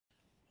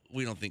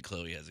We don't think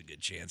Chloe has a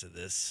good chance at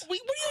this. What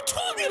are you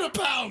talking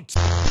about?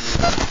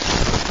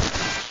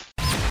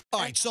 All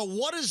right, so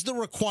what is the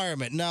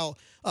requirement? Now,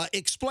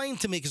 explain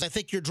to me, because I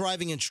think your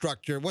driving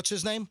instructor, what's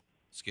his name?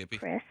 Skippy?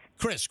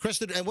 Chris,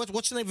 and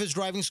what's the name of his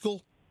driving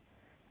school?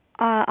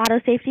 Auto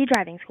Safety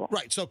Driving School.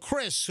 Right, so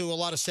Chris, who a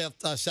lot of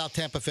South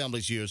Tampa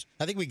families use,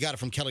 I think we got it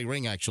from Kelly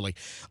Ring, actually,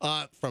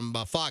 from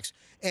Fox.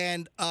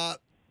 And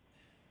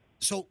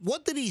so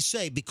what did he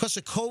say? Because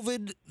of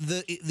COVID,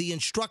 the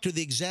instructor,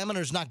 the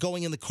examiner, is not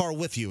going in the car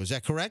with you. Is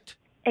that correct?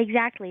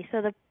 Exactly.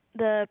 So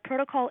the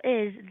protocol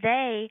is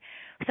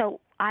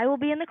so I will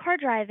be in the car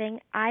driving.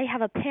 I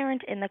have a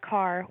parent in the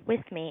car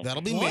with me.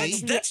 That'll be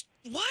me. That's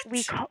what?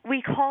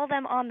 We call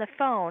them on the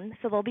phone,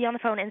 so they'll be on the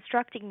phone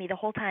instructing me the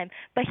whole time.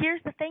 But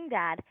here's the thing,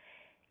 Dad.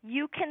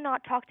 You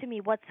cannot talk to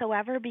me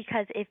whatsoever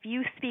because if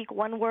you speak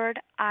one word,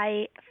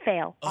 I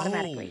fail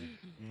automatically.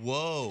 Oh,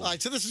 whoa. All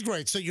right, so this is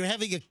great. So you're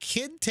having a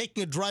kid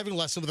taking a driving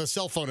lesson with a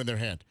cell phone in their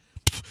hand.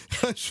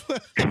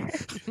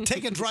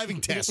 Take a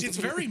driving test. It's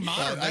very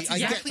modern. That's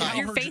exactly how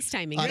you're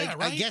FaceTiming. Yeah,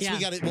 right? I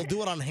guess we'll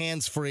do it on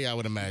hands free, I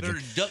would imagine.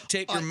 Better duct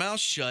tape your mouth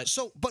shut.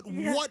 So, but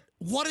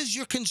what is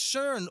your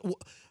concern?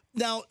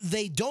 Now,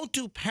 they don't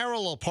do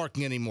parallel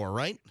parking anymore,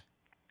 right?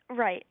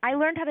 Right. I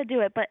learned how to do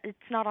it, but it's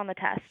not on the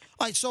test.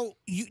 All right, so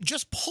you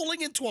just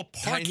pulling into a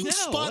parking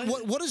spot.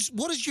 What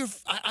is your?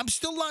 I'm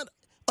still not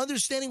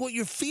understanding what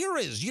your fear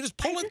is. You just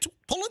pull into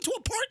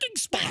a parking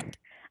spot.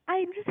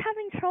 I'm just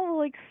having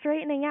trouble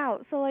straightening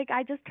out. So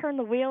I just turn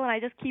the wheel and I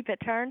just keep it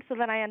turned, so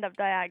then I end up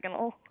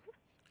diagonal.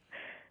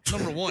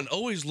 Number one,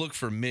 always look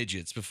for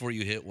midgets before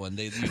you hit one.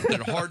 They're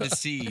hard to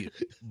see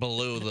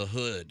below the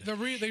hood.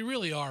 They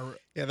really are.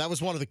 Yeah, that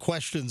was one of the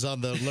questions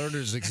on the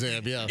learner's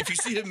exam. Yeah. If you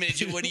see a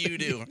midget, what do you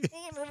do?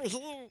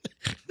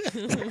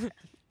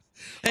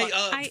 Hey,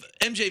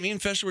 MJ, me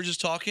and Fester were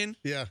just talking.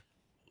 Yeah.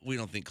 We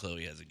don't think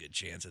Chloe has a good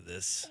chance at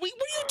this. What are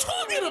you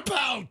talking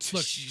about?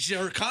 Look,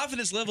 her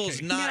confidence level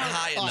is not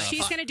high enough.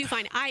 She's going to do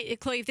fine.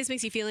 Chloe, if this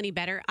makes you feel any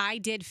better, I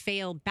did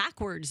fail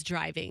backwards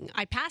driving.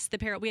 I passed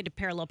we had to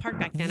parallel park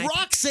back then.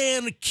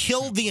 Roxanne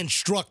killed the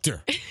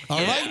instructor. All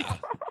right?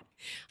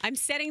 I'm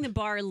setting the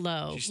bar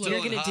low.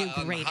 You're going to do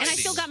great. And I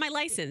still got my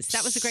license.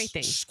 That was a great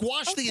thing.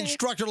 Squash the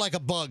instructor like a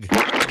bug.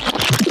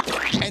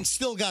 And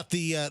still got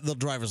the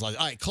driver's license.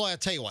 All right, Chloe, I'll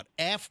tell you what.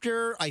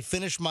 After I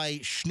finish my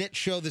Schnitz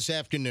show this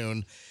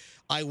afternoon,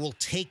 I will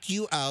take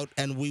you out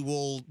and we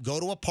will go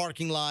to a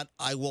parking lot.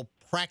 I will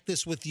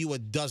practice with you a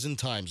dozen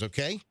times,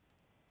 okay?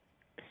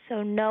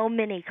 So no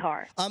mini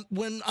car.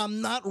 When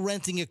I'm not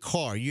renting a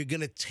car, you're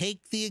going to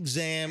take the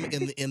exam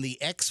in the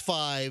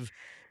X5,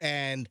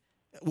 and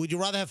would you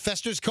rather have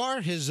Fester's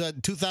car, his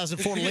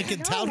 2004 Lincoln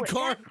Town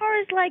car? That car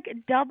is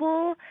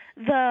double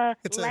the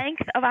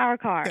length of our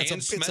car.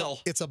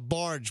 It's a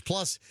barge.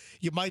 Plus,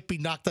 you might be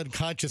knocked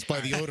unconscious by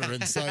the odor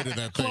inside of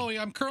that thing. Chloe,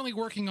 I'm currently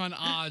working on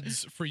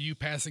odds for you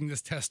passing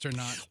this test or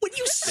not. Would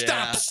you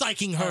stop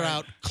psyching her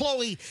out?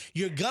 Chloe,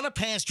 you're going to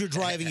pass your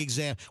driving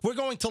exam. We're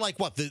going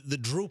to the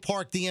Drew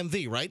Park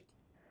DMV, right?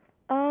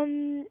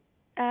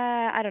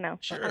 I don't know.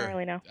 Sure. I don't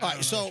really know. All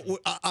right, so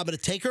I'm going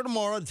to take her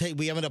tomorrow.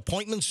 We have an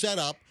appointment set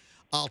up.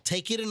 I'll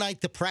take you tonight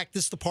to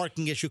practice the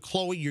parking issue.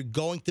 Chloe, you're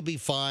going to be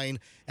fine,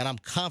 and I'm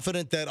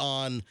confident that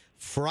on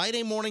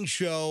Friday morning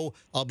show,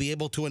 I'll be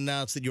able to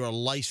announce that you're a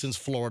licensed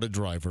Florida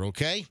driver,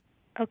 okay?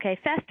 Okay.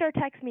 Fester,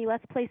 text me.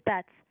 Let's place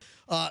bets.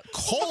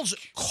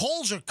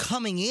 Calls are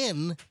coming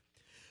in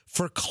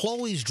for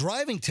Chloe's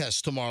driving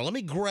test tomorrow. Let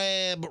me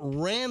grab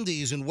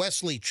Randy's in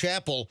Wesley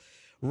Chapel.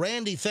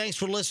 Randy, thanks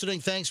for listening.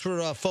 Thanks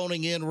for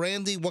phoning in.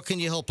 Randy, what can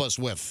you help us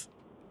with?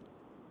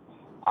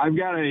 I've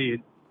got a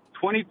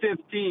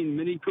 2015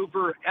 Mini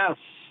Cooper S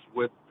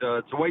with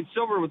it's a white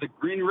silver with a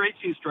green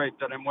racing stripe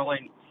that I'm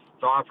willing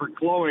to offer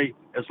Chloe,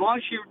 as long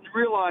as she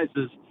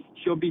realizes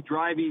she'll be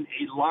driving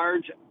a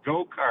large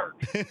go-kart.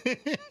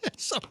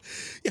 So,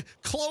 yeah,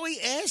 Chloe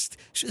asked,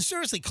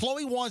 seriously,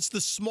 Chloe wants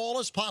the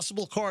smallest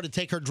possible car to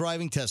take her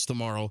driving test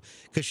tomorrow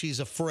because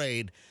she's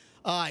afraid.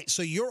 All right,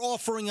 so you're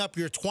offering up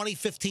your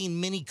 2015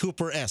 Mini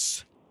Cooper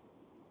S.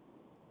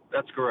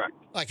 That's correct.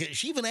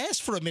 She even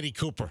asked for a Mini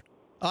Cooper.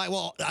 All right,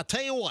 well, I'll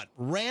tell you what,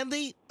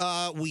 Randy,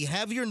 we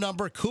have your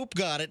number. Coop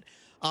got it.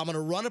 I'm going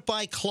to run it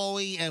by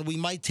Chloe, and we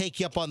might take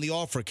you up on the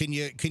offer. Can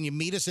you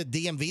meet us at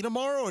DMV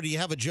tomorrow, or do you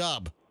have a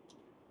job?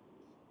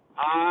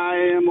 I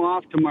am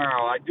off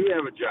tomorrow. I do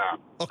have a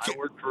job. Okay. I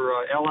work for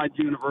Allied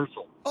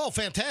Universal. Oh,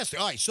 fantastic.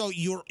 All right, so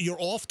you're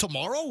off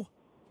tomorrow?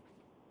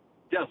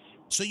 Yes.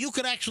 So you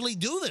could actually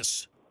do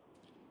this?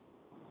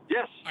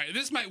 Yes. All right,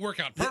 this might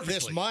work out perfectly.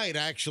 This might,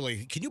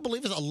 actually. Can you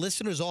believe it? A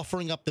listener's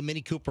offering up the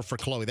Mini Cooper for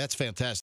Chloe. That's fantastic.